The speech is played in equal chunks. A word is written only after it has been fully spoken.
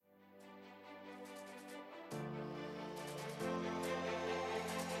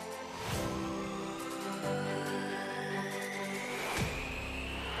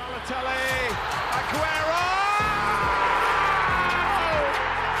Balotelli, Aguero!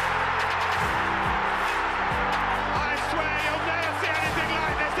 I swear you'll never see anything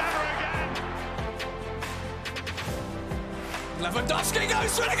like this ever again. Lewandowski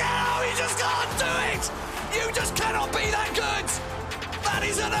goes for it again. Oh, he just can't do it. You just cannot be that good. That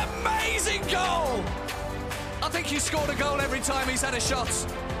is an amazing goal. I think he's scored a goal every time he's had a shot.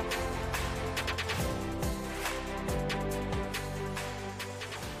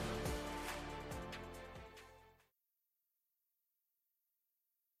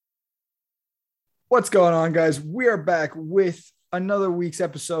 What's going on, guys? We are back with another week's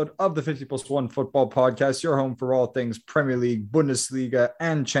episode of the 50+1 Football Podcast, your home for all things Premier League, Bundesliga,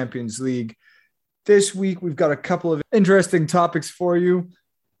 and Champions League. This week, we've got a couple of interesting topics for you,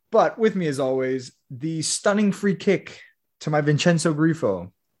 but with me, as always, the stunning free kick to my Vincenzo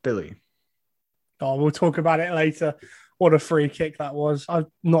Grifo, Billy. Oh, we'll talk about it later. What a free kick that was. I'm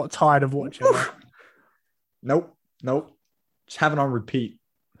not tired of watching it. Nope. Just have it on repeat.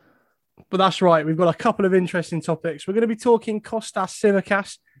 But that's right. We've got a couple of interesting topics. We're going to be talking Kostas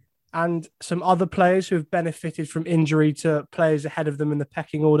Tsimikas and some other players who have benefited from injury to players ahead of them in the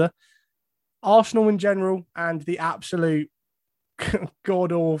pecking order. Arsenal in general and the absolute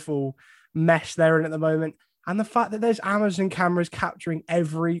god-awful mess they're in at the moment. And the fact that there's Amazon cameras capturing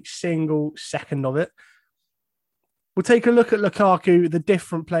every single second of it. We'll take a look at Lukaku, the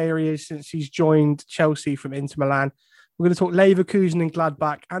different player he is since he's joined Chelsea from Inter Milan. We're going to talk Leverkusen and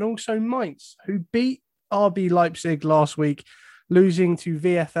Gladbach and also Mainz, who beat RB Leipzig last week, losing to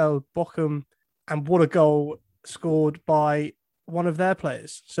VfL Bochum. And what a goal scored by one of their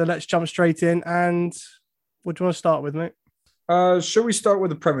players. So let's jump straight in. And what do you want to start with, mate? Should we start with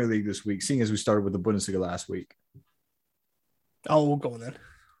the Premier League this week, seeing as we started with the Bundesliga last week? Oh, we'll go on then.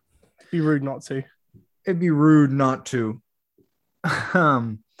 It'd be rude not to. It'd be rude not to.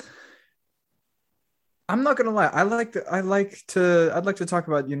 I'm not gonna lie. I'd like to talk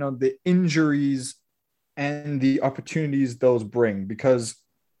about, the injuries and the opportunities those bring, because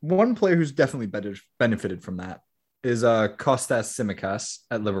one player who's definitely benefited from that is Kostas Tsimikas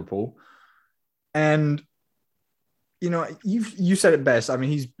at Liverpool. And you said it best. I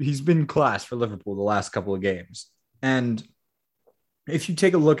mean, he's been class for Liverpool the last couple of games. And if you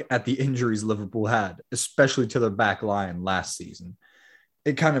take a look at the injuries Liverpool had, especially to their back line last season,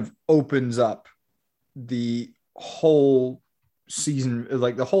 it kind of opens up the whole season.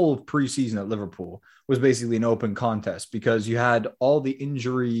 Like the whole preseason at Liverpool was basically an open contest, because you had all the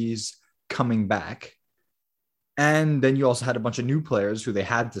injuries coming back, and then you also had a bunch of new players who they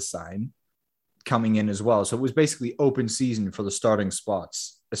had to sign coming in as well. So it was basically open season for the starting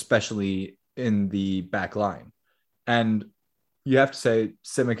spots, especially in the back line. And you have to say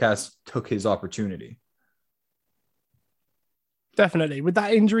Tsimikas took his opportunity. Definitely. With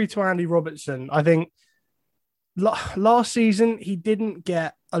that injury to Andy Robertson, I think last season he didn't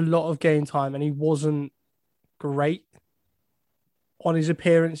get a lot of game time and he wasn't great on his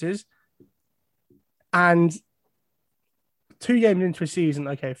appearances. And 2 games into a season,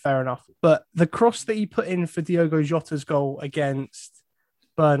 okay, fair enough. But the cross that he put in for Diogo Jota's goal against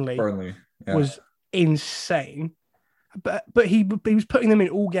Burnley was insane. But he was putting them in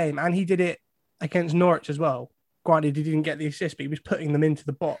all game, and he did it against Norwich as well. Granted, he didn't get the assist, but he was putting them into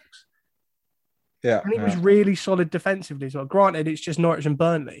the box. Yeah. And it was really solid defensively as well. Granted, it's just Norwich and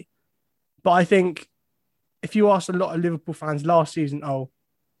Burnley. But I think if you asked a lot of Liverpool fans last season,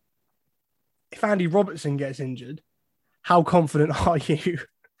 if Andy Robertson gets injured, how confident are you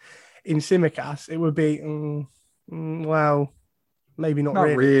in Tsimikas? It would be, well, maybe not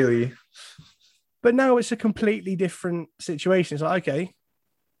really. But now it's a completely different situation. It's like, okay,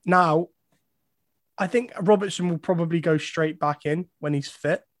 now I think Robertson will probably go straight back in when he's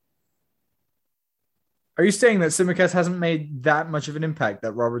fit. Are you saying that Tsimikas hasn't made that much of an impact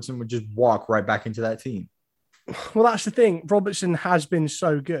that Robertson would just walk right back into that team? Well, that's the thing. Robertson has been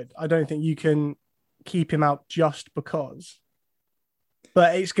so good. I don't think you can keep him out just because.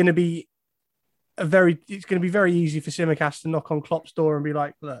 But it's going to be very easy for Tsimikas to knock on Klopp's door and be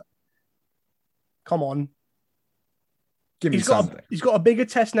like, look, come on. Give me something. He's got a bigger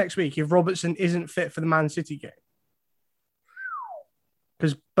test next week if Robertson isn't fit for the Man City game.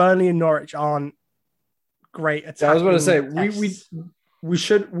 Because Burnley and Norwich aren't great attacking. I was about to say, we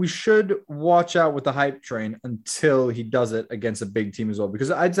should watch out with the hype train until he does it against a big team as well.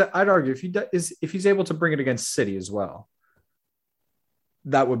 Because I'd argue if he's able to bring it against City as well,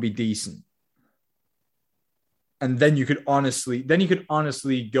 that would be decent. And then you could honestly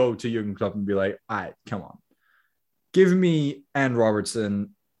go to Jurgen Klopp and be like, all right, come on. Give me and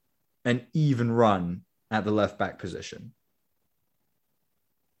Robertson an even run at the left back position.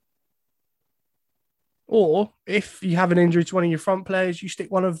 Or if you have an injury to one of your front players, you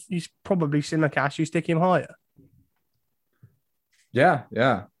probably Tsimikas, you stick him higher. Yeah.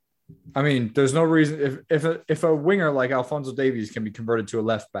 I mean, there's no reason if a winger like Alphonso Davies can be converted to a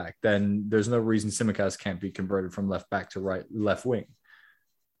left back, then there's no reason Tsimikas can't be converted from left back to left wing.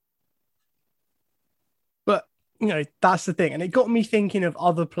 But, that's the thing. And it got me thinking of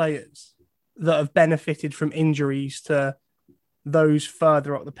other players that have benefited from injuries to those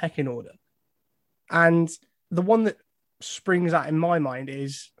further up the pecking order. And the one that springs out in my mind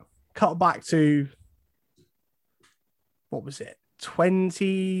is cut back to, what was it?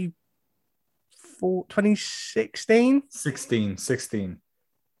 2016? 16.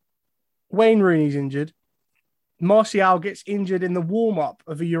 Wayne Rooney's injured. Martial gets injured in the warm-up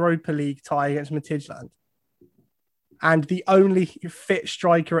of a Europa League tie against Midtjylland. And the only fit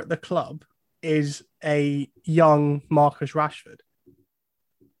striker at the club is a young Marcus Rashford,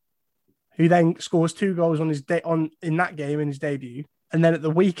 who then scores 2 goals in that game in his debut, and then at the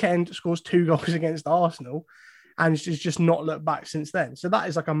weekend scores 2 goals against Arsenal, and has just not looked back since then. So that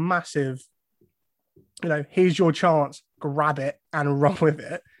is like a massive, here's your chance, grab it and run with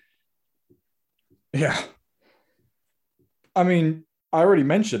it. Yeah. I mean, I already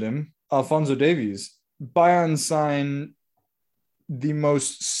mentioned him, Alphonso Davies. Bayern sign the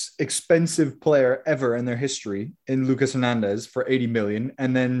most expensive player ever in their history in Lucas Hernandez for 80 million.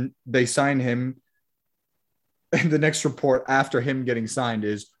 And then they sign him. And the next report after him getting signed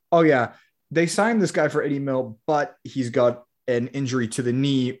is, oh yeah, they signed this guy for 80 mil, but he's got an injury to the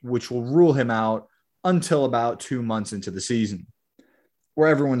knee, which will rule him out until about 2 months into the season, where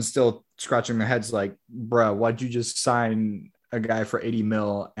everyone's still scratching their heads like, bruh, why'd you just sign a guy for 80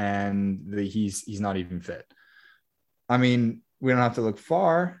 mil and he's not even fit? I mean, we don't have to look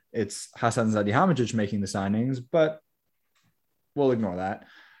far. It's Hasan Salihamidzic making the signings, but we'll ignore that.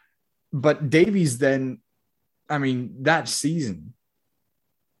 But Davies then, I mean, that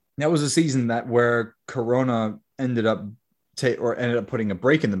was a season where Corona ended up putting a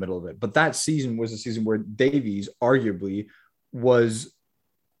break in the middle of it. But that season was a season where Davies arguably was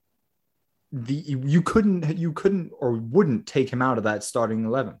you couldn't or wouldn't take him out of that starting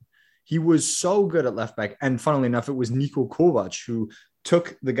 11. He was so good at left back. And funnily enough, it was Niko Kovac who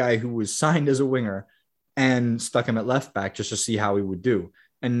took the guy who was signed as a winger and stuck him at left back just to see how he would do.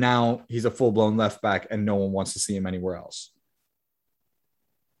 And now he's a full-blown left back and no one wants to see him anywhere else.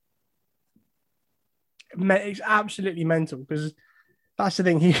 It's absolutely mental because that's the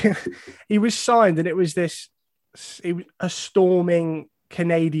thing. He was signed and it was a storming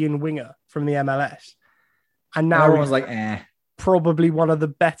Canadian winger from the MLS. And now everyone's like, probably one of the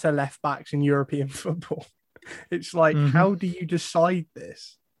better left backs in European football. It's like, How do you decide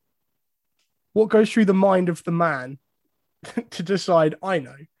this? What goes through the mind of the man to decide, I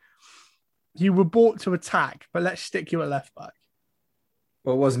know, you were bought to attack, but let's stick you at left back?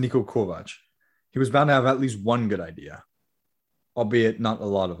 Well, it was Niko Kovac. He was bound to have at least one good idea, albeit not a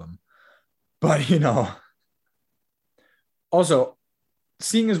lot of them. But, also,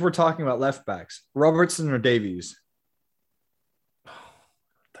 seeing as we're talking about left backs, Robertson or Davies?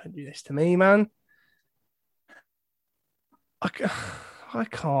 Don't do this to me, man. I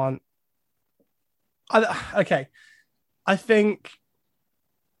can't. Okay. I think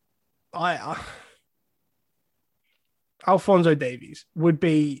Alphonso Davies would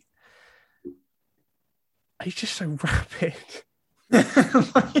be. He's just so rapid.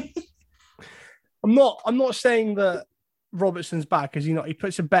 I'm not saying that Robertson's bad because he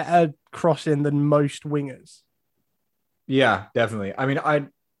puts a better cross in than most wingers. Yeah, definitely. I mean,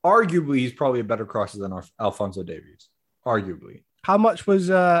 arguably he's probably a better crosser than Alphonso Davies. Arguably. How much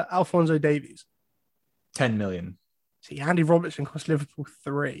was Alphonso Davies? 10 million. See, Andy Robertson cost Liverpool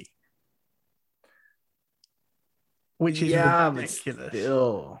 3, which is ridiculous. But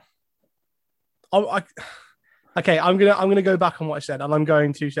still. Okay, I'm gonna go back on what I said, and I'm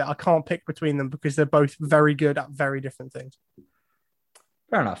going to say I can't pick between them because they're both very good at very different things.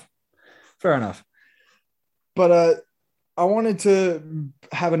 Fair enough. But I wanted to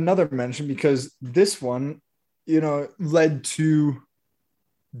have another mention because this one, led to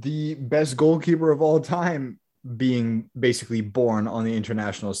the best goalkeeper of all time being basically born on the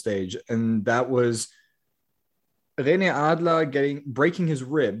international stage, and that was René Adler breaking his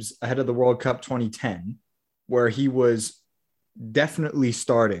ribs ahead of the World Cup 2010. Where he was definitely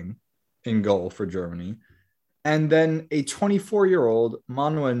starting in goal for Germany. And then a 24-year-old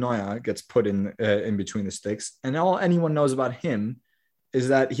Manuel Neuer gets put in between the sticks. And all anyone knows about him is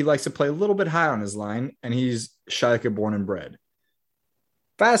that he likes to play a little bit high on his line, and he's Schalke born and bred.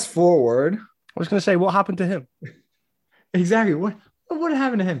 Fast forward. I was going to say, what happened to him? Exactly. What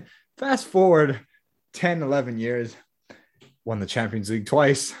happened to him? Fast forward 10, 11 years, won the Champions League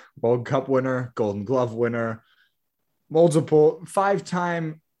twice, World Cup winner, Golden Glove winner, multiple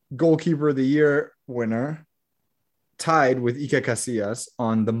 5-time goalkeeper of the year winner, tied with Iker Casillas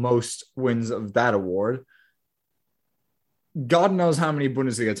on the most wins of that award. God knows how many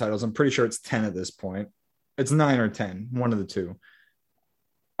Bundesliga titles. I'm pretty sure it's 10 at this point. It's 9 or 10, one of the two.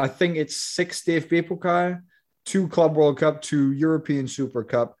 I think it's 6 DFB-Pokal, 2 Club World Cup, 2 European Super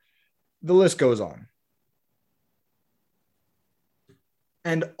Cup. The list goes on.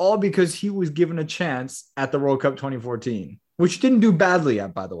 And all because he was given a chance at the World Cup 2014, which didn't do badly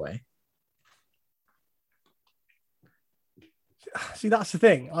at, by the way. See, that's the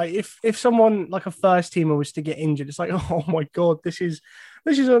thing. Like, if someone like a first teamer was to get injured, it's like, oh my God, this is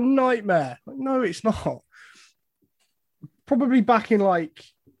a nightmare. Like, no, it's not. Probably back in like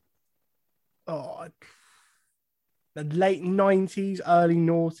the late 90s, early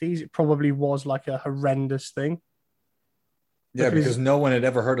noughties, it probably was like a horrendous thing. Yeah, because no one had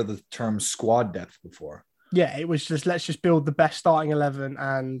ever heard of the term squad depth before. Yeah, it was just, let's just build the best starting 11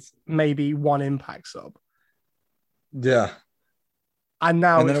 and maybe one impact sub. Yeah. And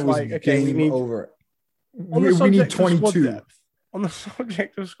now and then it's it was like, okay, we need over. On the We need subject of squad 22. depth, on the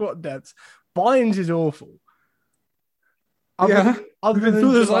subject of squad depth, Bayern's is awful. Other Yeah, than we've been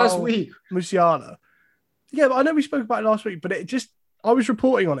through this Jamal last week. Musiala. Yeah, but I know we spoke about it last week, but I was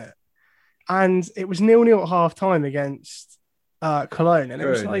reporting on it, and it was 0-0 at half time against Cologne, and it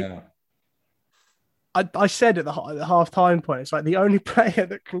was like, yeah. I said at the half time point, it's like the only player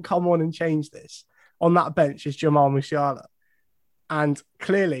that can come on and change this on that bench is Jamal Musiala. And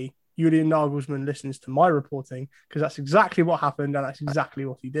clearly, Julian Nagelsmann listens to my reporting because that's exactly what happened and that's exactly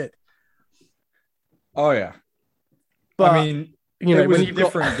what he did. Oh, yeah. But, I mean, it was a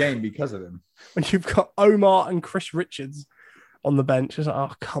different game because of him. When you've got Omar and Chris Richards on the bench, it's like,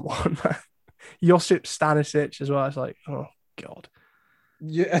 oh, come on, man. Josip Stanisic as well. It's like, oh, God.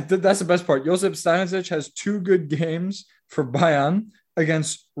 Yeah, that's the best part. Josip Stanisic has 2 good games for Bayern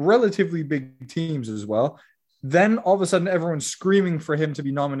against relatively big teams as well. Then all of a sudden, everyone's screaming for him to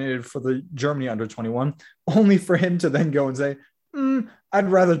be nominated for the Germany under-21, only for him to then go and say, I'd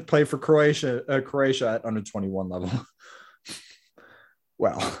rather play for Croatia at under-21 level.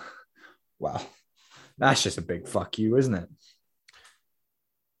 Well, that's just a big fuck you, isn't it?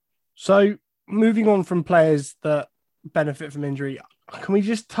 So moving on from players that benefit from injury, can we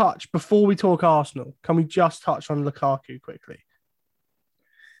just touch, before we talk Arsenal, can we just touch on Lukaku quickly?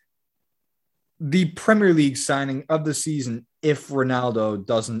 The Premier League signing of the season if Ronaldo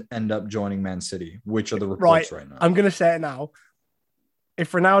doesn't end up joining Man City, which are the reports right now. I'm going to say it now.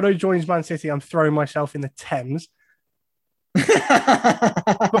 If Ronaldo joins Man City, I'm throwing myself in the Thames.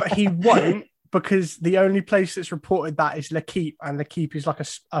 But he won't, because the only place that's reported that is L'Équipe, and L'Équipe is like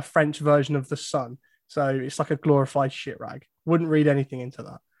a French version of The Sun. So it's like a glorified shit rag. Wouldn't read anything into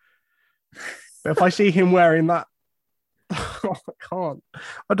that. But if I see him wearing that, I can't.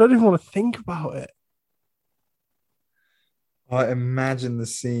 I don't even want to think about it. Oh, imagine the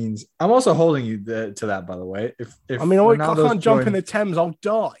scenes. I'm also holding you to that, by the way. If I can't jump in the Thames, I'll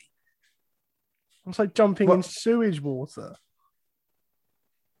die. It's like jumping in sewage water.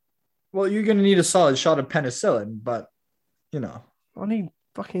 Well, you're going to need a solid shot of penicillin, but, you know. I need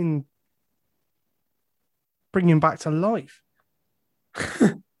fucking bring him back to life.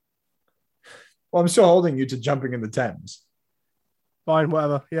 Well, I'm still holding you to jumping in the Thames. Fine,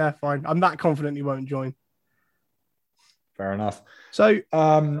 whatever. Yeah, fine. I'm that confident he won't join. Fair enough. So,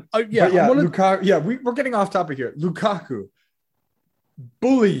 Lukaku. We're getting off topic here. Lukaku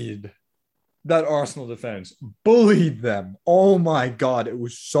bullied that Arsenal defense. Bullied them. Oh my God, it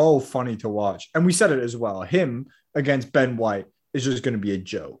was so funny to watch. And we said it as well. Him against Ben White is just going to be a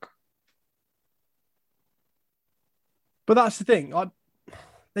joke. But that's the thing.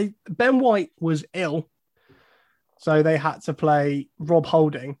 Ben White was ill, so they had to play Rob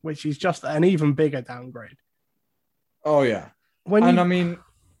Holding, which is just an even bigger downgrade. Oh, yeah. When you've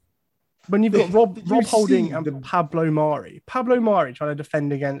got Rob Holding and Pablo Mari trying to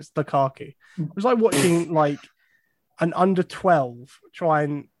defend against Lukaku. It was like watching like an under 12 try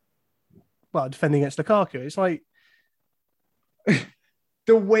and defend against Lukaku. It's like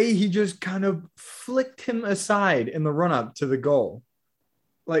the way he just kind of flicked him aside in the run-up to the goal.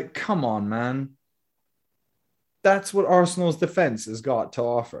 Like, come on, man. That's what Arsenal's defense has got to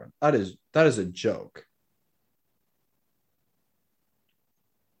offer. That is a joke.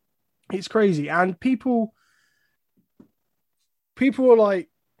 It's crazy. And people are like,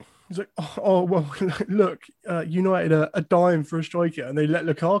 it's like, oh well, look, United are dying for a striker and they let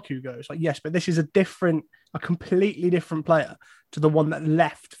Lukaku go. It's like, yes, but this is a completely different player to the one that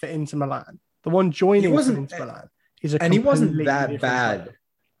left for Inter Milan. The one joining from wasn't- Inter Milan is a And he wasn't completely that different bad. player.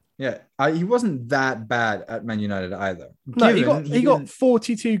 Yeah, he wasn't that bad at Man United either. No, he got didn't-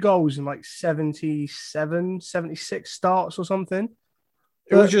 42 goals in like 77, 76 starts or something.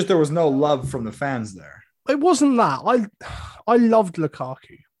 It was just there was no love from the fans there. It wasn't that. I loved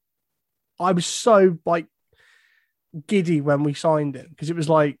Lukaku. I was so like giddy when we signed him because it was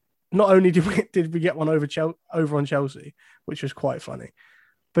like not only did we get one over on Chelsea, which was quite funny,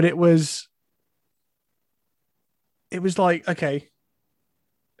 but it was like, okay,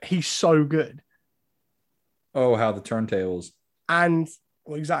 he's so good. Oh, how the turntables. And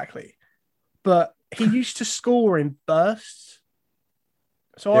well, exactly. But he used to score in bursts.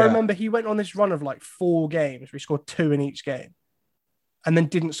 So I Yeah. remember he went on this run of like 4 games where he scored 2 in each game and then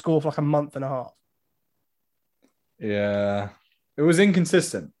didn't score for like a month and a half. Yeah. It was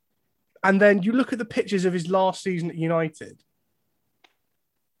inconsistent. And then you look at the pictures of his last season at United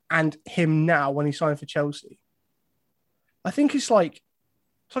and him now when he signed for Chelsea. I think it's like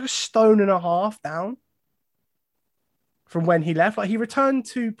a stone and a half down from when he left. Like he returned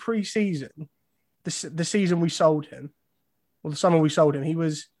to pre-season, the season we sold him, or the summer we sold him. He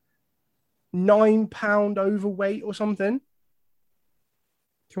was 9 pound overweight or something.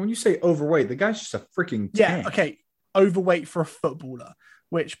 When you say overweight, the guy's just a freaking Yeah, tank. okay, overweight for a footballer,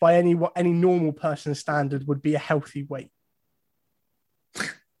 which by any normal person's standard would be a healthy weight.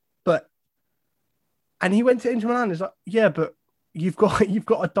 And he went to Inter Milan. It's like, yeah, but you've got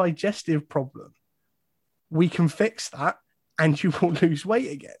a digestive problem. We can fix that, and you will lose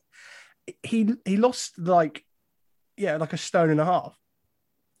weight again. He lost like a stone and a half.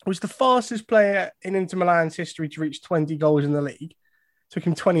 He was the fastest player in Inter Milan's history to reach 20 goals in the league. Took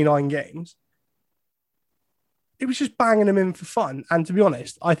him 29 games. It was just banging him in for fun. And to be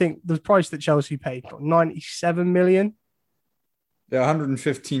honest, I think the price that Chelsea paid, 97 million, Yeah,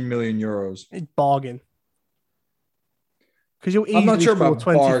 115 million euros. it's bargain. Because you'll I'm not easily sure score about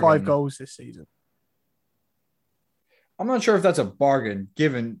 25 bargain. goals this season. I'm not sure if that's a bargain,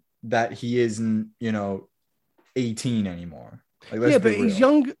 given that he isn't, 18 anymore. Like, let's Yeah, be but he's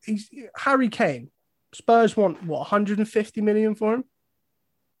real. young. He's Harry Kane. Spurs want, 150 million for him?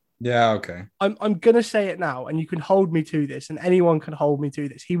 Yeah, okay. I'm going to say it now, and you can hold me to this, and anyone can hold me to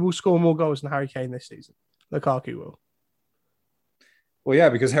this. He will score more goals than Harry Kane this season. Lukaku will. Well, yeah,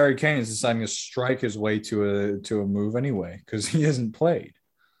 because Harry Kane is deciding to strike his way to a move anyway, because he hasn't played.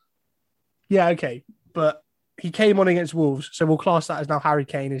 Yeah, okay. But he came on against Wolves, so we'll class that as now Harry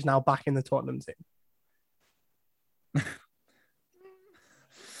Kane is now back in the Tottenham team.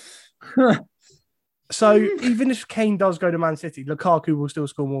 So even if Kane does go to Man City, Lukaku will still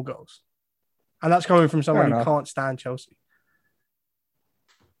score more goals. And that's coming from someone Fair who enough. can't stand Chelsea.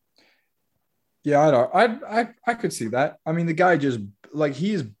 Yeah, I could see that. I mean, the guy just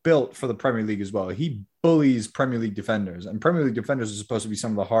he is built for the Premier League as well. He bullies Premier League defenders, and Premier League defenders are supposed to be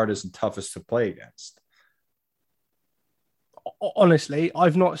some of the hardest and toughest to play against. Honestly,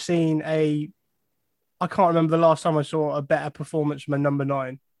 I've not seen I can't remember the last time I saw a better performance from a number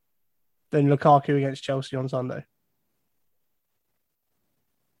 9 than Lukaku against Chelsea on Sunday.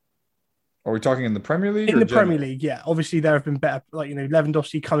 Are we talking in the Premier League? In or the general? Premier League, yeah. Obviously, there have been better,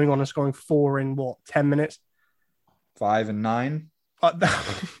 Lewandowski coming on and scoring 4 in 10 minutes? 5 and 9.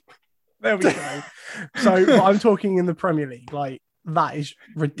 There we go. So but I'm talking in the Premier League. Like, that is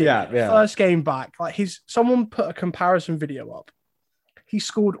ridiculous. Yeah. First game back, someone put a comparison video up. He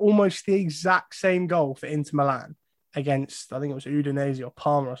scored almost the exact same goal for Inter Milan against, I think it was Udinese or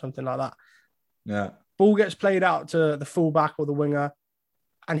Parma or something like that. Yeah. Ball gets played out to the fullback or the winger,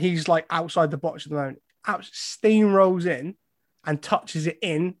 and he's like outside the box at the moment. Steamrolls in and touches it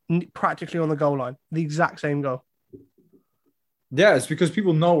in practically on the goal line. The exact same goal. Yeah, it's because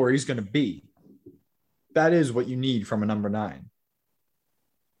people know where he's going to be. That is what you need from a number 9.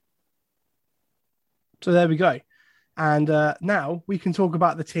 So there we go. And now we can talk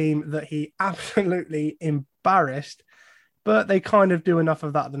about the team that he absolutely embarrassed, but they kind of do enough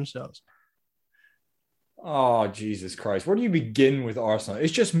of that themselves. Oh, Jesus Christ. Where do you begin with Arsenal?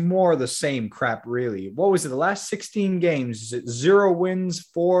 It's just more of the same crap, really. What was it? The last 16 games, is it 0 wins,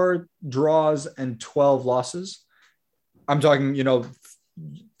 4 draws, and 12 losses? I'm talking,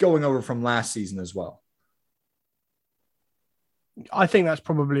 going over from last season as well. I think that's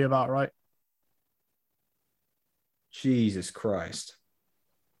probably about right. Jesus Christ.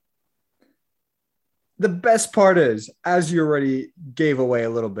 The best part is, as you already gave away a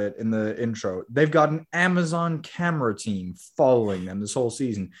little bit in the intro, they've got an Amazon camera team following them this whole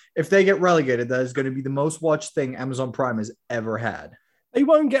season. If they get relegated, that is going to be the most watched thing Amazon Prime has ever had. They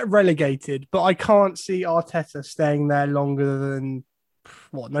won't get relegated, but I can't see Arteta staying there longer than,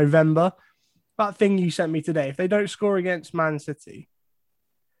 November? that thing you sent me today, if they don't score against Man City,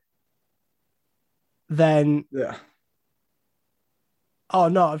 then Yeah. oh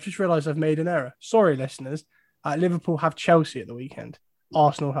no, I've just realised I've made an error. Sorry, listeners. Liverpool have Chelsea at the weekend.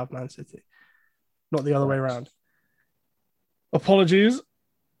 Arsenal have Man City, not the other way around. Apologies,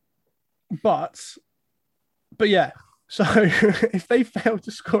 but yeah. So if they fail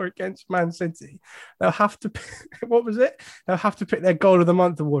to score against Man City, they'll have to. What was it? They'll have to pick their Goal of the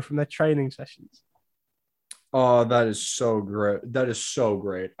Month award from their training sessions. Oh, that is so great. That is so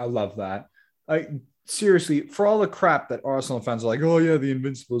great. I love that. Seriously, for all the crap that Arsenal fans are like, oh yeah, the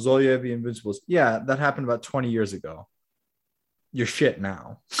Invincibles, oh yeah, the Invincibles. Yeah, that happened about 20 years ago. You're shit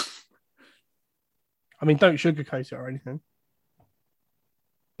now. I mean, don't sugarcoat it or anything.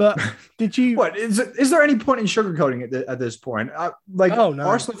 But did you? What is there any point in sugarcoating it at this point? Oh, no.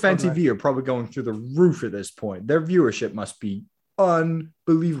 Arsenal Fan TV are probably going through the roof at this point. Their viewership must be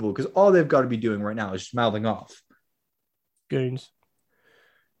unbelievable because all they've got to be doing right now is just mouthing off. Goons.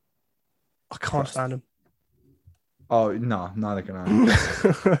 I can't stand them. Oh no, neither can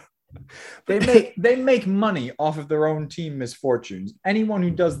I. They make money off of their own team misfortunes. Anyone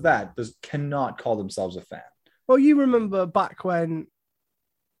who does that cannot call themselves a fan. Well, you remember back when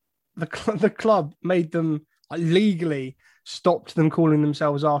the club made them legally stopped them calling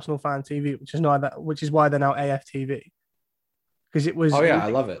themselves Arsenal Fan TV, which is why they're now AFTV. Because it was I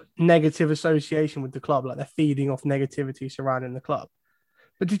love it. Negative association with the club, like they're feeding off negativity surrounding the club.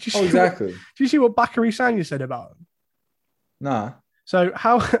 But did you see exactly? Did you see what Bakary Sagna said about him? Nah. So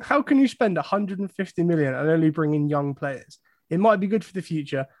how can you spend 150 million and only bring in young players? It might be good for the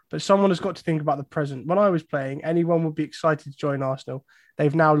future, but someone has got to think about the present. When I was playing, anyone would be excited to join Arsenal.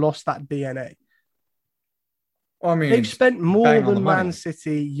 They've now lost that DNA. I mean, they've spent more than Man money.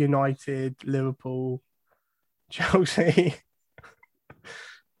 City, United, Liverpool, Chelsea.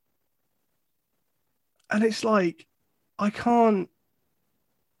 And it's like, I can't.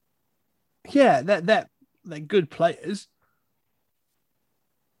 Yeah, they're good players,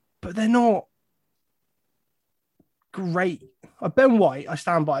 but they're not great. Ben White, I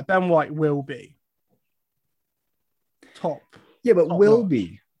stand by it. Ben White will be top. Yeah, but top will notch.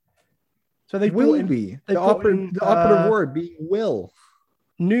 be. So they will be. The operative word being will.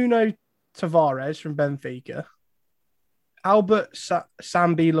 Nuno Tavares from Benfica, Albert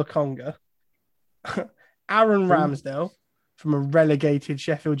Sambi Lokonga, Aaron Ramsdale from a relegated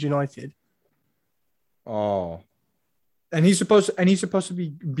Sheffield United. Oh, and he's supposed to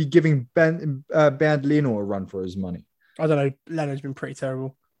be giving Bernd Leno a run for his money. I don't know. Leno's been pretty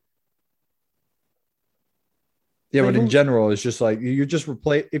terrible. Yeah, but in general, it's just like you just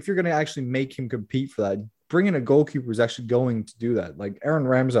replace. If you're going to actually make him compete for that, bring in a goalkeeper who's actually going to do that. Like Aaron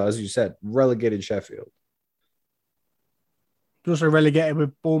Ramsdale, as you said, relegated Sheffield. He was also relegated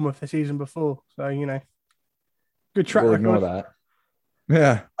with Bournemouth the season before, so good track record. Ignore that.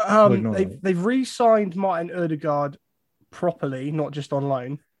 Yeah. They've re-signed Martin Odegaard properly, not just on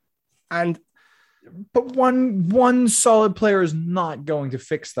loan. But one solid player is not going to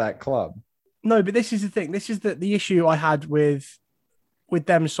fix that club. No, but this is the thing. This is the issue I had with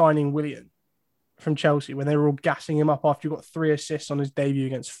them signing Willian from Chelsea when they were all gassing him up after he got 3 assists on his debut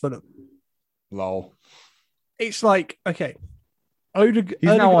against Fulham. Lol. It's like, okay. He's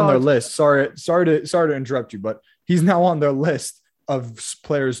now on their list. Sorry to interrupt you, but he's now on their list of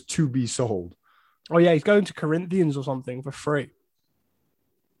players to be sold. Oh yeah, he's going to Corinthians or something for free.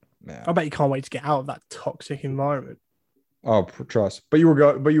 Yeah. I bet you can't wait to get out of that toxic environment. Oh, trust. But you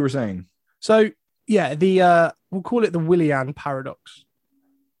were saying. So yeah, we'll call it the Willian paradox.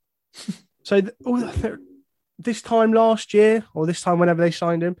 So this time last year, or this time whenever they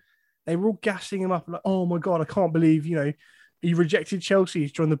signed him, they were all gassing him up like, "Oh my god, I can't believe he rejected Chelsea.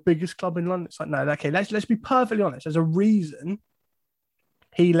 He's joined the biggest club in London." It's like, no, okay, let's be perfectly honest. There's a reason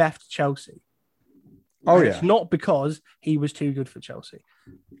he left Chelsea. Oh and yeah, it's not because he was too good for Chelsea.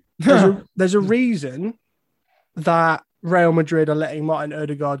 There's a reason that Real Madrid are letting Martin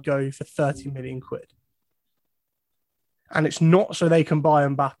Odegaard go for 30 million quid. And it's not so they can buy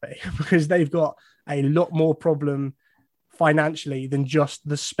Mbappe, because they've got a lot more problem financially than just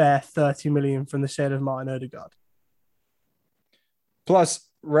the spare 30 million from the sale of Martin Odegaard. Plus,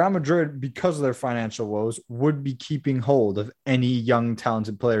 Real Madrid, because of their financial woes, would be keeping hold of any young,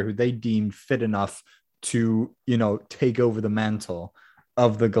 talented player who they deem fit enough to, take over the mantle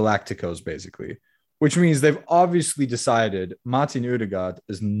of the Galacticos, basically. Which means they've obviously decided Martin Odegaard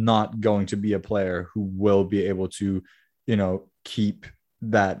is not going to be a player who will be able to, keep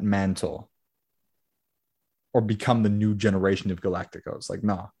that mantle or become the new generation of Galacticos. Like,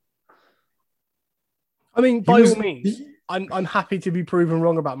 nah. I mean, by all means, I'm happy to be proven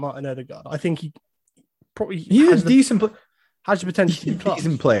wrong about Martin Odegaard. I think he probably He's has the potential to be class.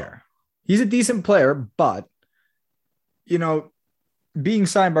 decent player. He's a decent player, but you know, being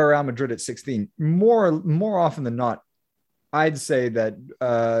signed by Real Madrid at 16, more often than not, I'd say that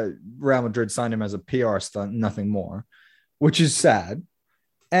Real Madrid signed him as a PR stunt, nothing more, which is sad.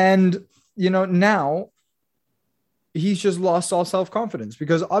 And you know, now he's just lost all self-confidence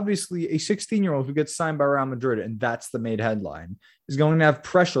because obviously a 16-year-old who gets signed by Real Madrid and that's the made headline is going to have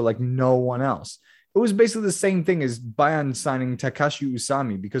pressure like no one else. It was basically the same thing as Bayern signing Takashi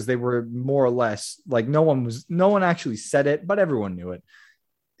Usami because they were more or less like no one actually said it, but everyone knew it.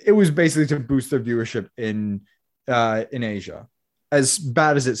 It was basically to boost their viewership in Asia. As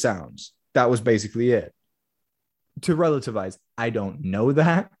bad as it sounds, that was basically it. To relativize, I don't know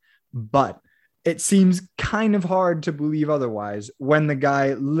that, but it seems kind of hard to believe otherwise when the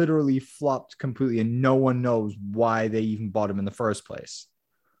guy literally flopped completely and no one knows why they even bought him in the first place.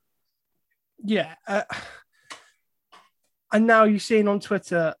 Yeah. And now you're seeing on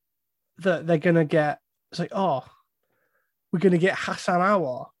Twitter that they're going to get, it's like, oh, we're going to get Hassan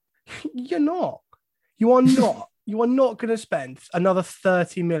Aouar. You're not. You are not. You are not going to spend another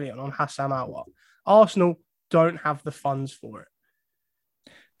 30 million on Hassan Aouar. Arsenal don't have the funds for it.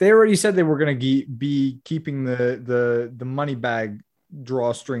 They already said they were going to be keeping the money bag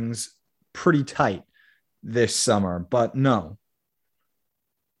drawstrings pretty tight this summer, but no.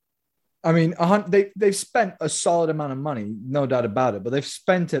 I mean, they've spent a solid amount of money, no doubt about it, but they've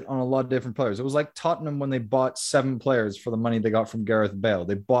spent it on a lot of different players. It was like Tottenham when they bought 7 players for the money they got from Gareth Bale.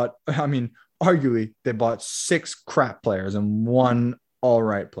 Arguably, they bought 6 crap players and 1 all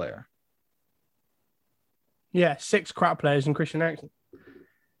right player. Yeah, 6 crap players and Christian Eriksen.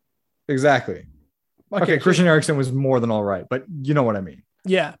 Exactly. Okay, Christian Eriksen was more than all right, but you know what I mean.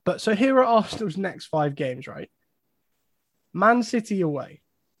 Yeah, but so here are Arsenal's next 5 games, right? Man City away.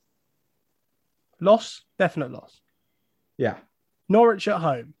 Loss, definite loss. Yeah. Norwich at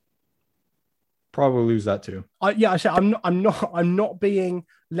home. Probably lose that too. I said I'm not being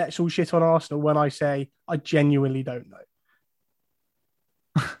let's all shit on Arsenal when I say I genuinely don't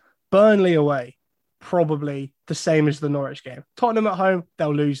know. Burnley away, probably the same as the Norwich game. Tottenham at home,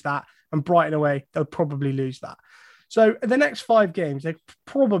 they'll lose that. And Brighton away, they'll probably lose that. So the next 5 games, they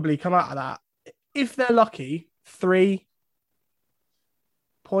probably come out of that. If they're lucky, 3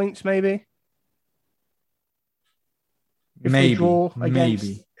 points maybe. If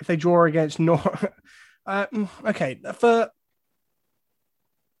they draw against Norwich. Okay,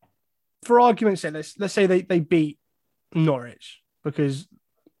 for argument's sake, let's say they beat Norwich because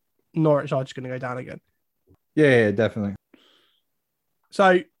Norwich are just going to go down again. Yeah, definitely.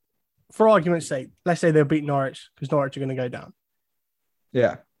 So, for argument's sake, let's say they'll beat Norwich because Norwich are going to go down.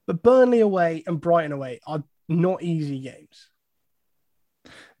 Yeah. But Burnley away and Brighton away are not easy games.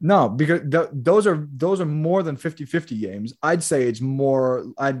 No, because those are more than 50-50 games. I'd say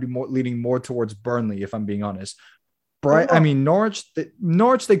I'd be leaning more towards Burnley if I'm being honest. Norwich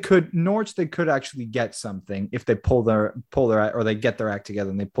they could actually get something if they pull their or they get their act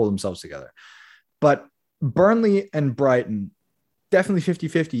together and they pull themselves together. But Burnley and Brighton, definitely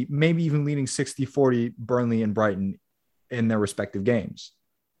 50-50, maybe even leaning 60-40 Burnley and Brighton in their respective games,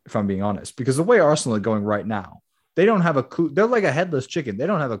 if I'm being honest. Because the way Arsenal are going right now, they don't have a clue. They're like a headless chicken. They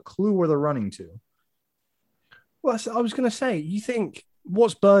don't have a clue where they're running to. Well, I was going to say, you think,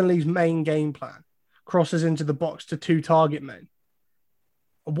 what's Burnley's main game plan? Crosses into the box to 2 target men.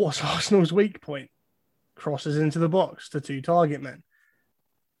 What's Arsenal's weak point? Crosses into the box to 2 target men.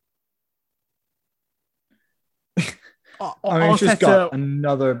 It's just got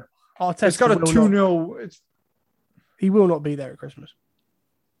another. Arteta it's got a 2-0. He will not be there at Christmas.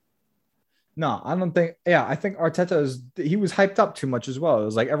 No, I don't think. Yeah, I think Arteta he was hyped up too much as well. It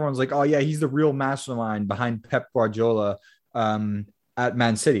was like everyone's like, oh yeah, he's the real mastermind behind Pep Guardiola at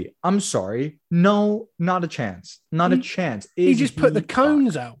Man City. I'm sorry, no, not a chance, not a chance. He just put the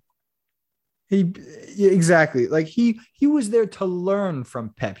cones out. Exactly. Like he was there to learn from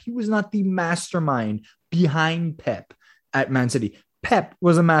Pep. He was not the mastermind behind Pep at Man City. Pep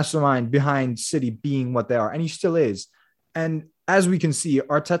was a mastermind behind City being what they are, and he still is. And as we can see,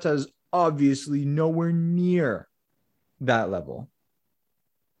 Arteta is obviously nowhere near that level.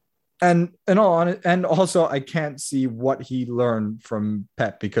 And also I can't see what he learned from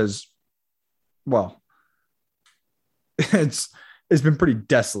Pep because, well, it's been pretty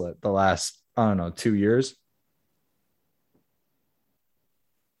desolate the last, 2 years.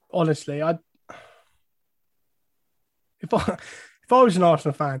 Honestly, if I was an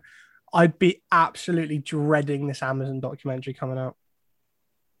Arsenal fan, I'd be absolutely dreading this Amazon documentary coming out.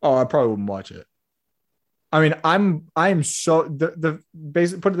 Oh, I probably wouldn't watch it. I mean, I am so the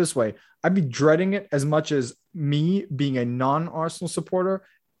basic, put it this way, I'd be dreading it as much as me being a non-Arsenal supporter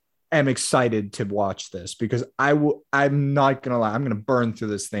am excited to watch this, because I'm not gonna lie, I'm gonna burn through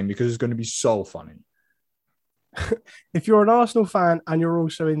this thing because it's gonna be so funny. If you're an Arsenal fan and you're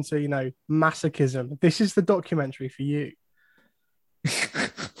also into, masochism, this is the documentary for you.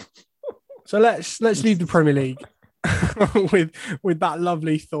 So let's leave the Premier League with that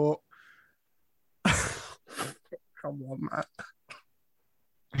lovely thought. Come on, man.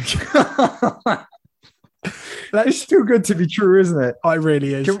 It's too good to be true, isn't it? It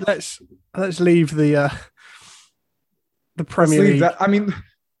really is. Let's leave the Premier League. I mean,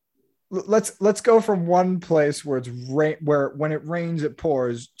 let's go from one place where where when it rains it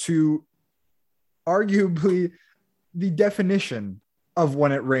pours to arguably the definition of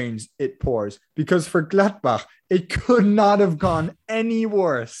when it rains it pours, because for Gladbach it could not have gone any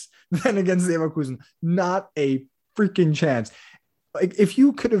worse than against Leverkusen. Not a freaking chance. Like, if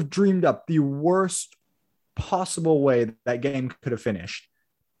you could have dreamed up the worst possible way that game could have finished,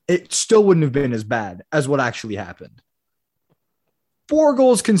 it still wouldn't have been as bad as what actually happened. 4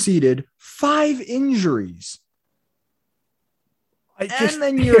 goals conceded, 5 injuries. And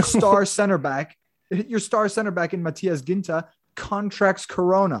then your star center back in Matthias Ginter contracts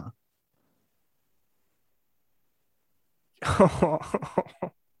corona.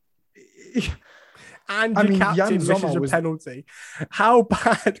 And your captain misses a penalty. How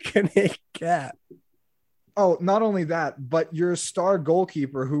bad can it get? Oh, not only that, but your star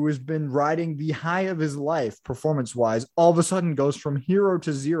goalkeeper, who has been riding the high of his life performance-wise, all of a sudden goes from hero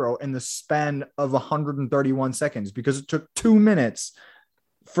to zero in the span of 131 seconds, because it took 2 minutes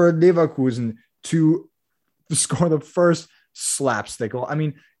for Leverkusen to score the first slapstick goal. I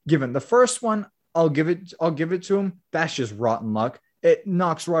mean, given the first one, I'll give it to him. That's just rotten luck. It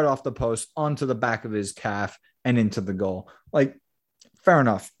knocks right off the post onto the back of his calf and into the goal. Like, fair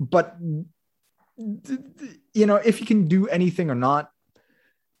enough. But, if you can do anything or not,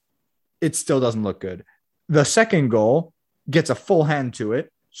 it still doesn't look good. The second goal gets a full hand to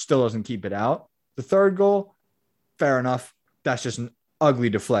it, still doesn't keep it out. The third goal, fair enough. That's just an ugly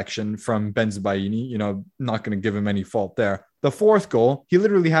deflection from Bensebaini. Not going to give him any fault there. The fourth goal, he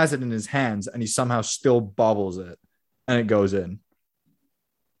literally has it in his hands and he somehow still bobbles it and it goes in.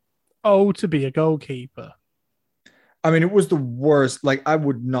 Oh, to be a goalkeeper. I mean, it was the worst. Like, I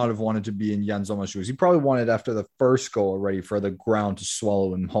would not have wanted to be in Jan Sommer's shoes. He probably wanted, after the first goal already, for the ground to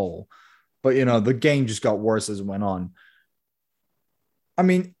swallow him whole. But, the game just got worse as it went on. I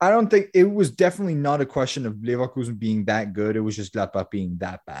mean, I don't think it was definitely not a question of Leverkusen being that good. It was just Gladbach being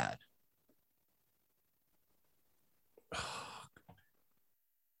that bad.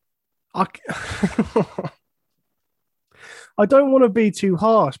 I don't want to be too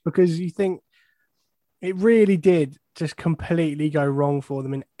harsh, because you think it really did just completely go wrong for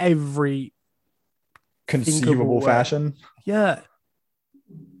them in every conceivable fashion. Yeah.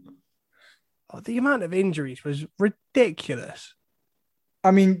 The amount of injuries was ridiculous.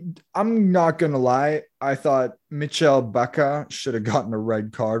 I mean, I'm not going to lie. I thought Mitchell Bakker should have gotten a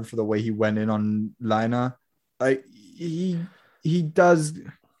red card for the way he went in on Lina. He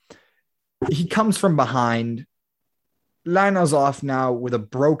comes from behind. Lina's off now with a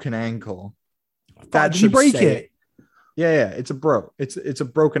broken ankle. Did he break it? Yeah, it's a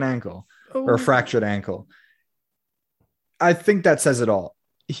broken ankle or a fractured ankle. I think that says it all.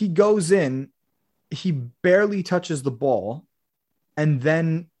 He goes in, he barely touches the ball, and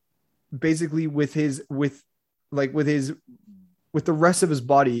then basically with the rest of his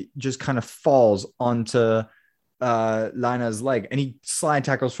body just kind of falls onto Lina's leg, and he slide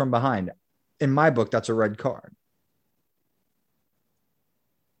tackles from behind. In my book, that's a red card.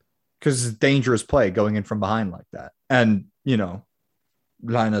 Because it's dangerous play going in from behind like that. And,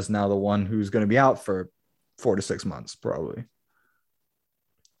 Lina's now the one who's going to be out for 4 to 6 months, probably.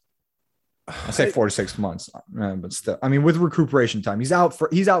 I say 4 to 6 months, but still, I mean, with recuperation time, he's out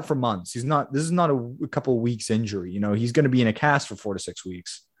for months. This is not a couple of weeks injury. He's going to be in a cast for 4 to 6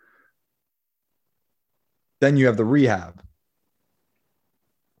 weeks. Then you have the rehab.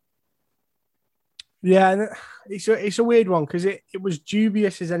 Yeah, and it's a weird one, because it was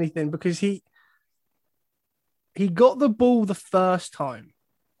dubious as anything, because he got the ball the first time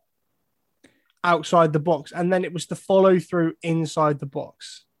outside the box, and then it was the follow through inside the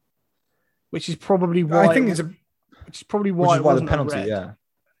box, which is probably why I think which is probably why it wasn't the penalty. Yeah,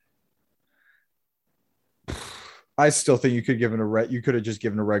 I still think you could have just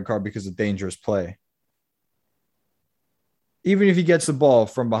given a red card because of dangerous play. Even if he gets the ball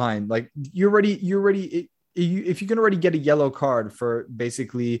from behind, like if you can already get a yellow card for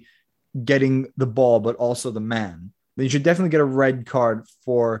basically getting the ball, but also the man, then you should definitely get a red card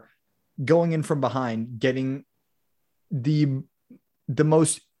for going in from behind, getting the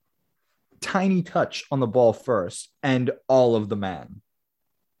most tiny touch on the ball first and all of the man.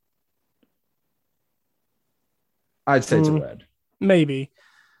 I'd say it's a red. Maybe.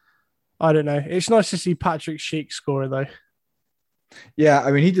 I don't know. It's nice to see Patrick Schick score, though. Yeah,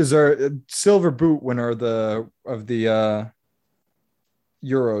 I mean, he deserved silver boot winner of the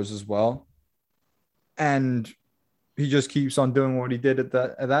Euros as well. And he just keeps on doing what he did at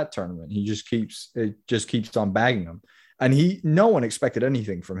that tournament. It just keeps on bagging him. And no one expected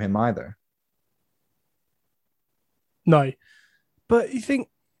anything from him either. No. But you think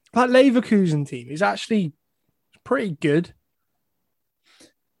that Leverkusen team is actually pretty good.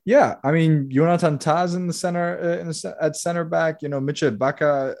 Yeah, I mean, Jonathan Taz in the center, at center back. Mitchell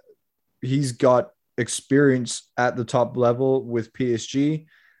Bakker, he's got experience at the top level with PSG.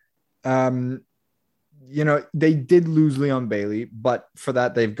 They did lose Leon Bailey, but for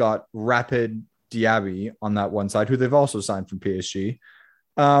that they've got Rapid Diaby on that one side, who they've also signed from PSG.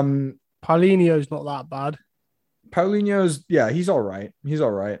 Paulinho's not that bad. Paulinho's, yeah, he's all right.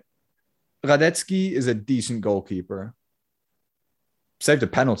 Radetzky is a decent goalkeeper. Saved a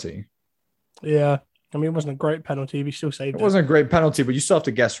penalty. Yeah. I mean, it wasn't a great penalty, but he still saved it. It wasn't a great penalty, but you still have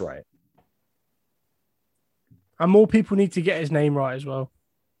to guess right. And more people need to get his name right as well.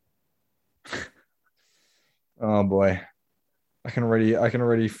 Oh boy. I can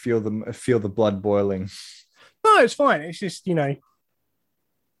already feel the blood boiling. No, it's fine. It's just, get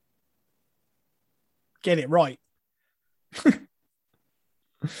it right.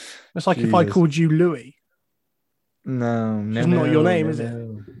 It's like if I called you Louis. No, it's not your name, is it?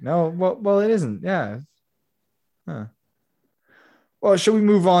 No, well, it isn't. Yeah. Huh. Well, shall we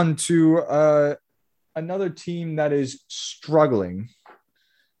move on to another team that is struggling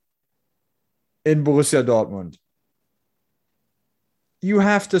in Borussia Dortmund? You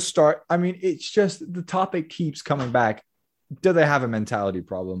have to start. I mean, it's just the topic keeps coming back. Do they have a mentality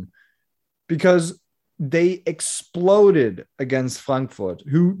problem? Because they exploded against Frankfurt,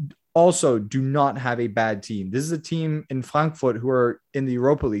 who also do not have a bad team. This is a team in Frankfurt who are in the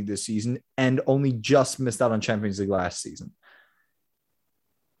Europa League this season and only just missed out on Champions League last season.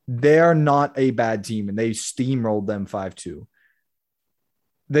 They are not a bad team, and they steamrolled them 5-2.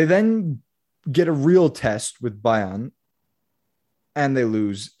 They then get a real test with Bayern, and they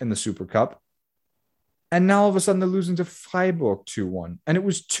lose in the Super Cup. And now all of a sudden they're losing to Freiburg 2-1. And it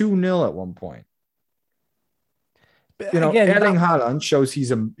was 2-0 at one point. Again, Erling Haaland shows he's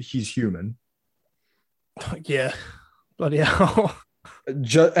human. Yeah. Bloody hell.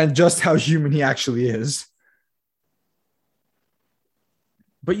 Just how human he actually is.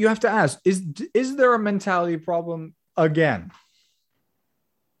 But you have to ask, is there a mentality problem again?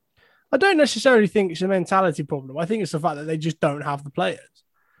 I don't necessarily think it's a mentality problem. I think it's the fact that they just don't have the players.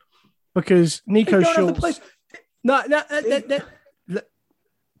 Because Nico Schultz... No,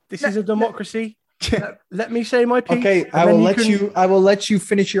 this is a democracy. Let me say my piece. Okay, I will let you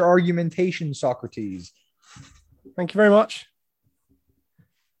finish your argumentation, Socrates. Thank you very much.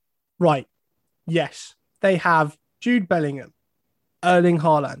 Right. Yes, they have Jude Bellingham, Erling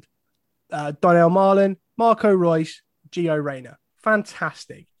Haaland, Donnell Marlin, Marco Reus, Gio Reyna.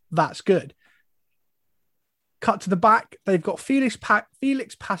 Fantastic. That's good. Cut to the back. They've got Felix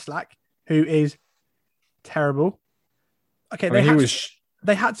Passlack, who is terrible. Okay,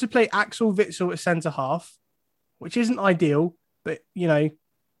 they had to play Axel Witsel at centre half, which isn't ideal, but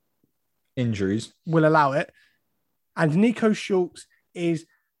injuries will allow it. And Nico Schultz is,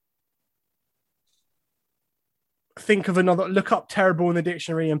 look up terrible in the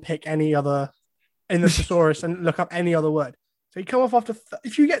dictionary and pick any other in the thesaurus and look up any other word. So you come off after,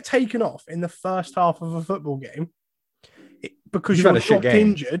 if you get taken off in the first half of a football game because you're dropped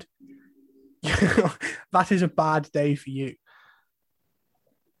injured, that is a bad day for you.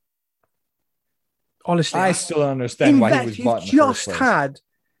 Honestly, I still don't understand why he was bought in the first place.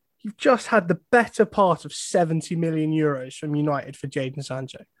 You've just had the better part of 70 million euros from United for Jadon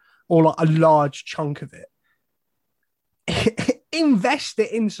Sancho, or like a large chunk of it. Invest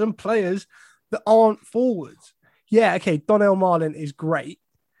it in some players that aren't forwards. Yeah, okay, Donnell Marlin is great.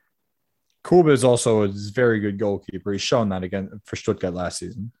 Kuba is also a very good goalkeeper. He's shown that again for Stuttgart last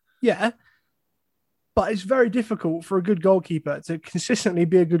season. Yeah, but it's very difficult for a good goalkeeper to consistently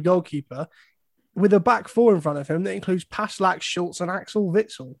be a good goalkeeper with a back four in front of him that includes Passlack, Schultz, and Axel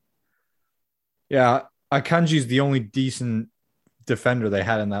Witsel. Yeah, Akanji's the only decent defender they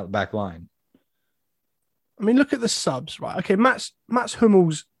had in that back line. I mean, look at the subs, right? Okay, Mats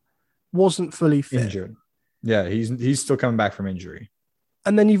Hummels wasn't fully fit. Injured. Yeah, he's still coming back from injury.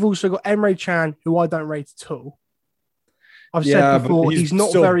 And then you've also got Emre Can, who I don't rate at all. I've Yeah, said but before, he's he's not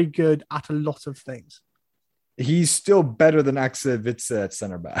still- very good at a lot of things. He's still better than Axel Witsel at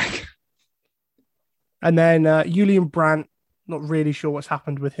center back. And then Julian Brandt, not really sure what's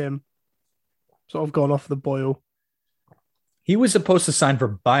happened with him. Sort of gone off the boil. He was supposed to sign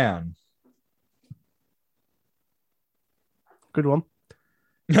for Bayern. Good one.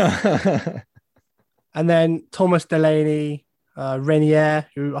 And then Thomas Delaney, Renier,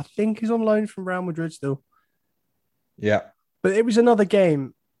 who I think is on loan from Real Madrid still. Yeah. But it was another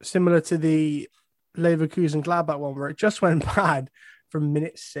game similar to the Leverkusen Gladbach one where it just went bad from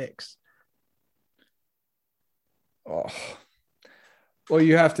minute 6. Oh. Well,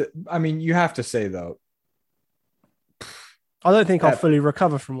 you have to say, though, I don't think I'll fully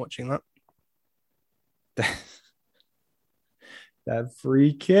recover from watching that. that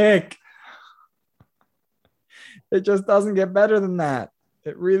free kick. It just doesn't get better than that.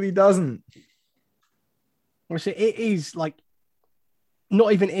 It really doesn't. It is like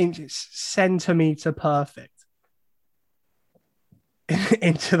not even inches, centimeter perfect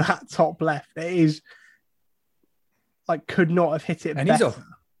into that top left. It is like could not have hit it And better.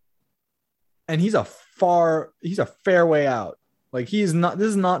 he's a fair way out. Like this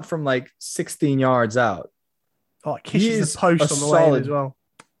is not from like 16 yards out. Oh, it He kisses is the post a on the way in solid- as well.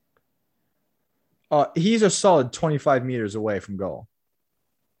 He's a solid 25 meters away from goal.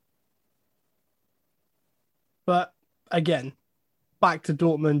 But again, back to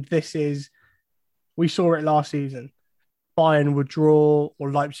Dortmund. We saw it last season. Bayern would draw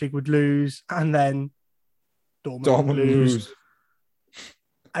or Leipzig would lose, and then Dortmund would lose.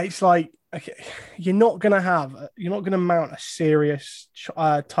 It's like, okay, you're not going to mount a serious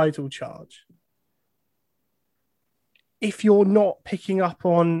title charge if you're not picking up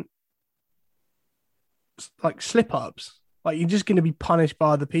on like slip ups. Like you're just going to be punished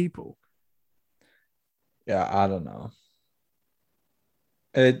by other people. Yeah, I don't know.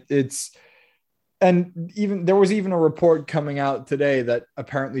 It's and even there was even a report coming out today that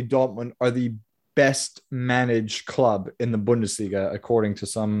apparently Dortmund are the best managed club in the Bundesliga, according to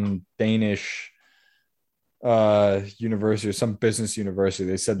some Danish university or some business university.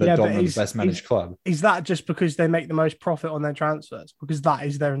 They said that Dortmund is the best managed club. Is that just because they make the most profit on their transfers? Because that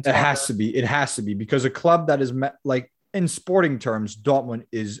is their entire... It has to be because a club that is like in sporting terms, Dortmund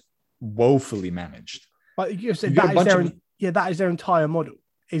is woefully managed. But you said that is their entire model,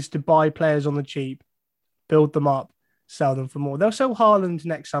 is to buy players on the cheap, build them up, sell them for more. They'll sell Haaland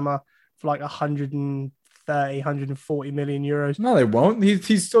next summer for like 130, 140 million euros. No, they won't.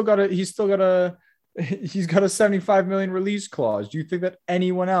 He's got a 75 million release clause. Do you think that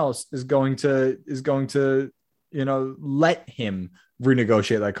anyone else is going to let him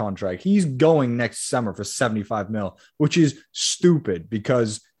renegotiate that contract? He's going next summer for 75 mil, which is stupid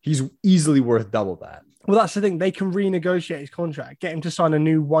because he's easily worth double that. Well, that's the thing. They can renegotiate his contract, get him to sign a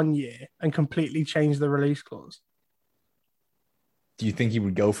new 1 year and completely change the release clause. Do you think he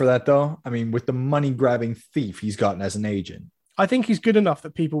would go for that though? I mean, with the money grabbing thief he's gotten as an agent. I think he's good enough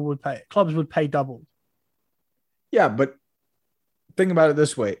that people would pay it. Clubs would pay double. Yeah, but think about it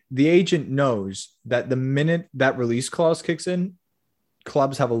this way. The agent knows that the minute that release clause kicks in,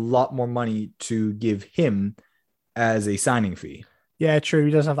 clubs have a lot more money to give him as a signing fee. Yeah, true.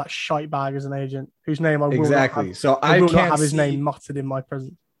 He does have that shite bag as an agent, whose name I will exactly. not have. So I will can't not have his name muttered in my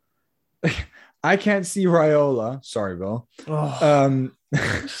presence. I can't see Raiola. Sorry, Bill. Oh,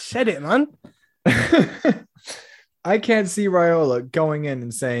 said it, man. I can't see Raiola going in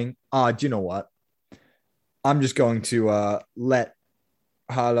and saying, do you know what? I'm just going to let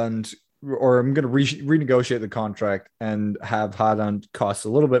Haaland, or I'm going to renegotiate the contract and have Haaland cost a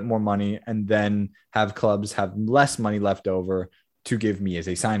little bit more money and then have clubs have less money left over to give me as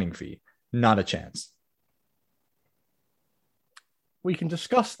a signing fee. Not a chance. We can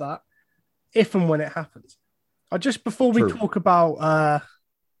discuss that if and when it happens. Just before we True. talk about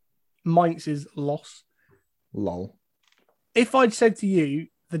Mainz's loss, Lol. if I'd said to you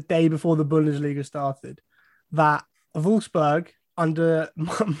the day before the Bundesliga started that Wolfsburg under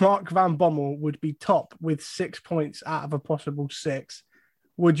Mark van Bommel would be top with 6 points out of a possible 6,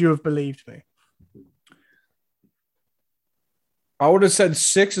 would you have believed me? I would have said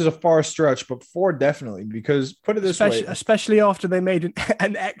 6 is a far stretch, but 4 definitely, because put it this way. Especially after they made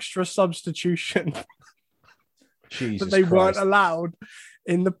an extra substitution Jesus that they Christ. weren't allowed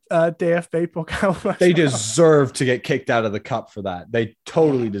in the DFB Pokal. They deserve to get kicked out of the cup for that. They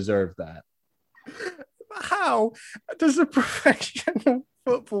totally deserve that. How does a professional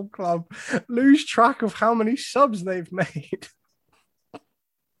football club lose track of how many subs they've made?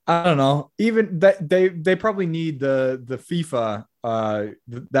 I don't know. Even that they probably need the FIFA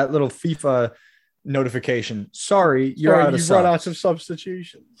that little FIFA notification. Sorry, you're out of You've run out subs. of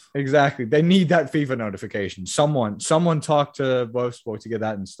substitutions. Exactly. They need that FIFA notification. Someone talk to Wolfsburg to get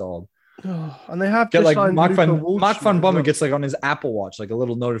that installed. And they have Get just like signed Mark Luka van Waldschmidt as Bommel well. gets like on his Apple Watch like a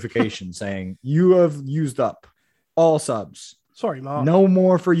little notification saying you have used up all subs. Sorry, Mark. No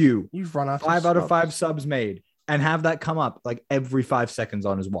more for you. You've run out 5 of out of subs. 5 subs made, and have that come up like every 5 seconds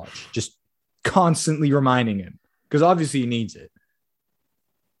on his watch, just constantly reminding him because obviously he needs it.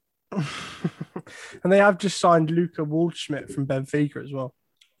 And they have just signed Luka Waldschmidt from Benfica as well.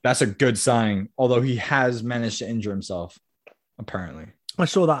 That's a good sign, although he has managed to injure himself, apparently. I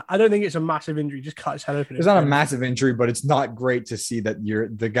saw that. I don't think it's a massive injury. Just cut his head open. It's not a massive injury, but it's not great to see that you're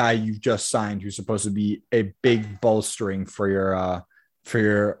the guy you've just signed, who's supposed to be a big bolstering for your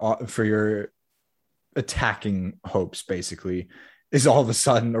attacking hopes, basically, is all of a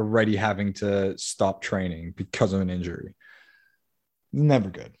sudden already having to stop training because of an injury. Never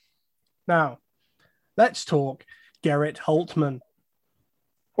good. Now, let's talk Gerrit Holtman.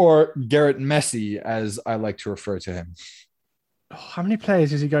 Or Garrett Messi, as I like to refer to him. Oh, how many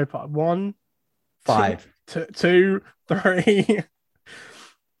players does he go past? 1, 5. 2, 3,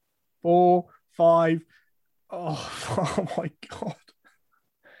 4, 5. Oh my God.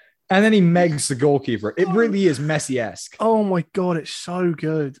 And then he megs the goalkeeper. It really is Messi-esque. Oh my God, it's so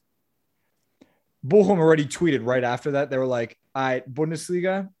good. Bochum already tweeted right after that. They were like, all right,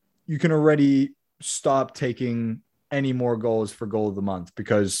 Bundesliga, you can already stop taking any more goals for goal of the month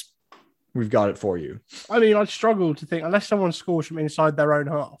because we've got it for you. I mean, I'd struggle to think, unless someone scores from inside their own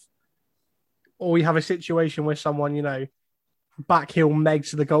half, or we have a situation where someone, backheel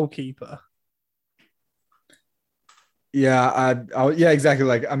megs the goalkeeper. Yeah, yeah, exactly.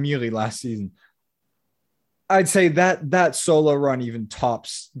 Like Amiri last season. I'd say that solo run even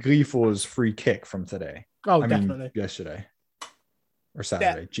tops Grifo's free kick from today. Oh, I definitely. mean, yesterday or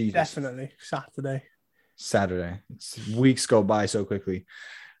Saturday. Jesus. Definitely. Saturday. Weeks go by so quickly.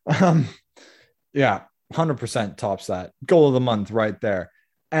 Yeah, 100% tops that. Goal of the month right there.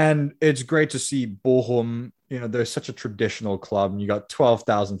 And it's great to see Bochum. They're such a traditional club, and you got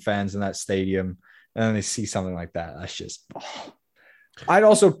 12,000 fans in that stadium, and then they see something like that. That's just... Oh. I'd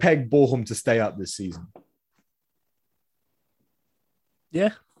also peg Bochum to stay up this season.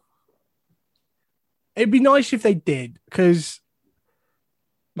 Yeah. It'd be nice if they did, because...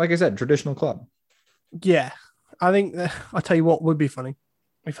 Like I said, traditional club. Yeah. I think, I'll tell you what would be funny.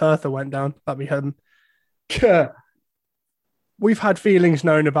 If Hertha went down, that'd be him. We've had feelings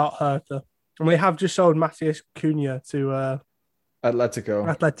known about Hertha, and we have just sold Matthias Cunha to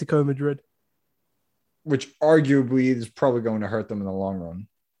Atletico Madrid. Which arguably is probably going to hurt them in the long run.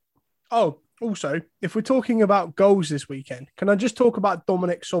 Oh, also, if we're talking about goals this weekend, can I just talk about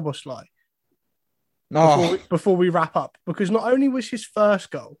Dominic Szoboszlai before we wrap up? Because not only was his first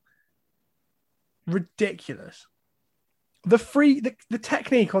goal ridiculous, the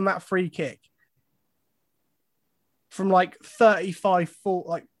technique on that free kick from like 35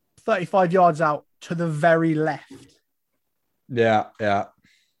 yards out to the very left. Yeah.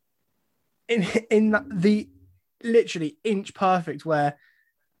 In the literally inch perfect where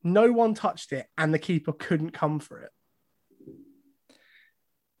no one touched it and the keeper couldn't come for it.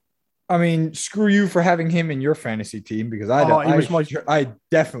 I mean, screw you for having him in your fantasy team because I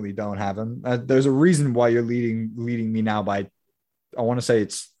definitely don't have him. There's a reason why you're leading me now by, I want to say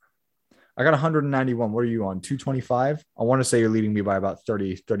I got 191. What are you on? 225? I want to say you're leading me by about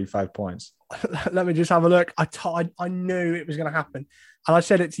 35 points. Let me just have a look. I knew it was going to happen. And I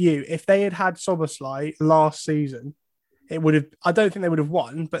said it to you. If they had Szoboszlai last season, it would have, I don't think they would have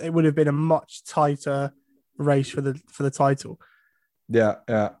won, but it would have been a much tighter race for the title. Yeah.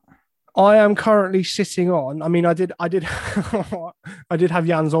 I am currently sitting on, I mean, I did I did have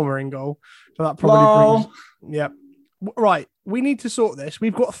Jan Sommer in goal. So that probably brings, yeah. Right. We need to sort this.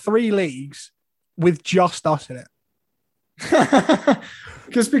 We've got 3 leagues with just us in it.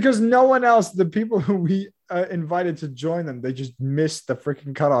 Because no one else, the people who we invited to join them, they just missed the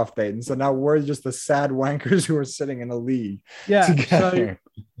freaking cutoff date. And so now we're just the sad wankers who are sitting in a league. Yeah. Together.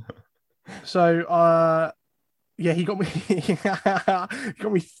 So yeah, he got me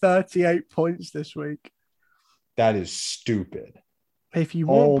 38 points this week. That is stupid. If you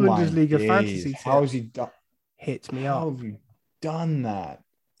want Bundesliga fantasy tips, how has he done? Hit me up. How have you done that?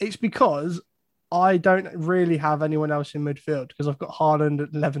 It's because I don't really have anyone else in midfield because I've got Haaland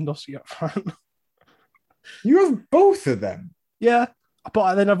and Lewandowski up front. You have both of them. Yeah,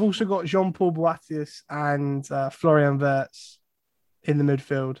 but then I've also got Jean-Paul Boetius and Florian Wirtz in the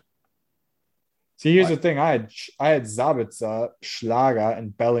midfield. See, here's the thing. I had Zabitzer, Schlager,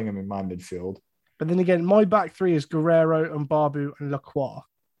 and Bellingham in my midfield. But then again, my back three is Guerrero and Barbu and Lacroix.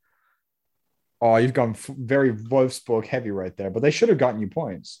 Oh, you've gone very Wolfsburg heavy right there, but they should have gotten you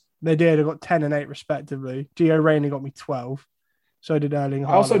points. They did. I got 10 and 8 respectively. Gio Reyna got me 12. So did Erling Haaland.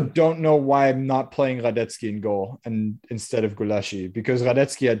 I also don't know why I'm not playing Radetzky in goal and instead of Gulashi, because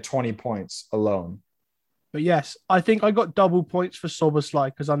Radetzky had 20 points alone. But yes, I think I got double points for Soboslai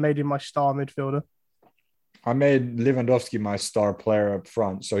because I made him my star midfielder. I made Lewandowski my star player up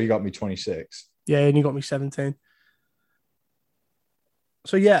front, so he got me 26. Yeah, and you got me 17.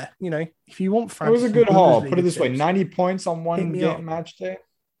 So yeah, if you want fantasy, it was a good haul. Put it this way, 90 points on one game match day.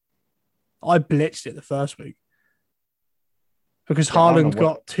 I blitzed it the first week. Because Haaland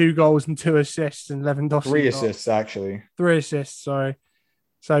got 2 goals and 2 assists and Lewandowski 3 assists, actually. 3 assists, sorry.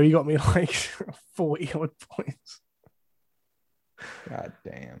 So he got me like 40 odd points. God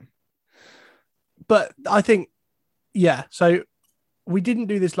damn. But I think, yeah, so we didn't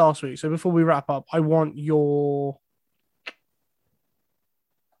do this last week. So before we wrap up, I want your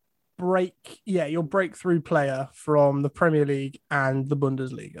breakthrough player from the Premier League and the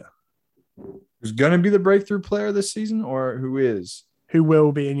Bundesliga. Who's going to be the breakthrough player this season, or who is? Who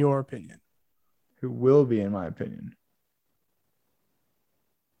will be, in your opinion? Who will be, in my opinion?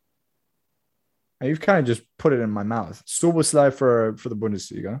 You've kind of just put it in my mouth. Szoboszlai for the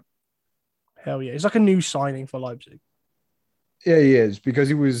Bundesliga. Hell yeah. He's like a new signing for Leipzig. Yeah, he is, because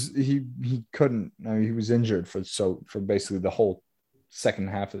he couldn't. He was injured for basically the whole second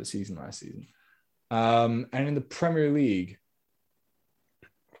half of the season last season. And in the Premier League,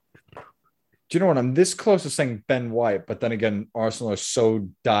 do you know what? I'm this close to saying Ben White, but then again, Arsenal are so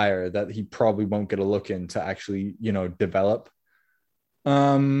dire that he probably won't get a look in to actually, develop.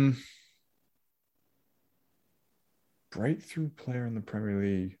 Breakthrough player in the Premier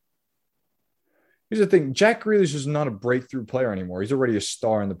League. Here's the thing. Jack Grealish is not a breakthrough player anymore. He's already a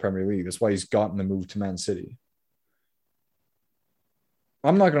star in the Premier League. That's why he's gotten the move to Man City.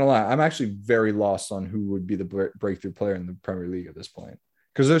 I'm not going to lie. I'm actually very lost on who would be the breakthrough player in the Premier League at this point.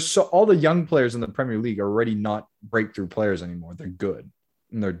 Because all the young players in the Premier League are already not breakthrough players anymore. They're good.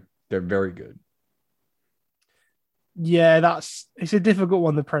 And they're very good. Yeah, it's a difficult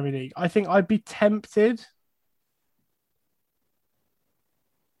one, the Premier League. I think I'd be tempted.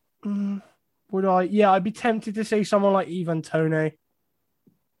 Would I? Yeah, I'd be tempted to say someone like Ivan Toney.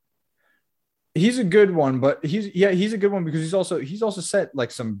 He's a good one, but he's a good one because he's also set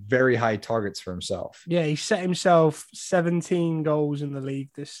like some very high targets for himself. Yeah, he set himself 17 goals in the league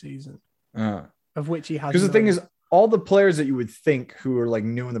this season, of which he has. Because the thing is, all the players that you would think who are like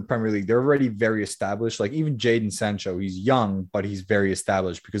new in the Premier League, they're already very established. Like even Jadon Sancho, he's young, but he's very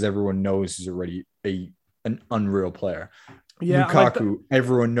established because everyone knows he's already an unreal player. Yeah, Lukaku,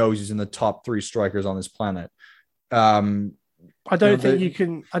 everyone knows he's in the top 3 strikers on this planet. I don't think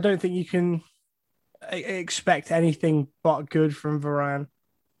you can expect anything but good from Varane,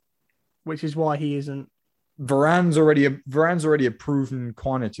 which is why he isn't. Varane's already a proven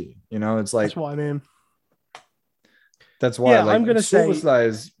quantity. It's like that's what I mean. That's why. Yeah, I'm going to say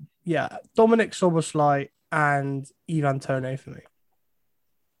is Dominic Szoboszlai and Ivan Toney for me.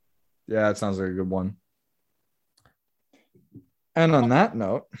 Yeah, that sounds like a good one. And on that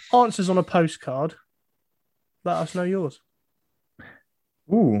note, answers on a postcard. Let us know yours.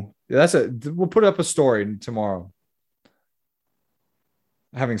 Ooh, yeah, we'll put up a story tomorrow.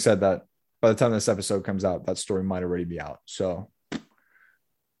 Having said that, by the time this episode comes out, that story might already be out. So,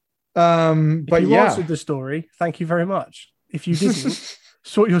 but if you answered the story, thank you very much. If you didn't,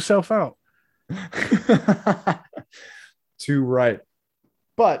 sort yourself out. Too right.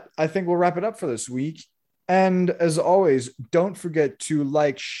 But I think we'll wrap it up for this week. And as always, don't forget to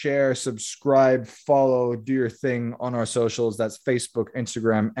like, share, subscribe, follow, do your thing on our socials. That's Facebook,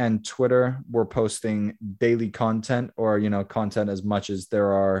 Instagram, and Twitter. We're posting daily content or, content as much as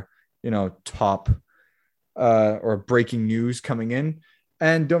there are, top or breaking news coming in.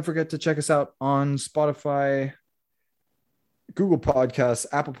 And don't forget to check us out on Spotify, Google Podcasts,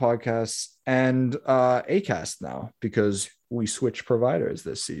 Apple Podcasts, and Acast now because we switched providers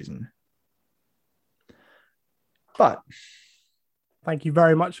this season. But thank you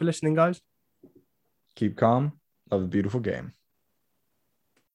very much for listening, guys. Keep calm. Love the beautiful game.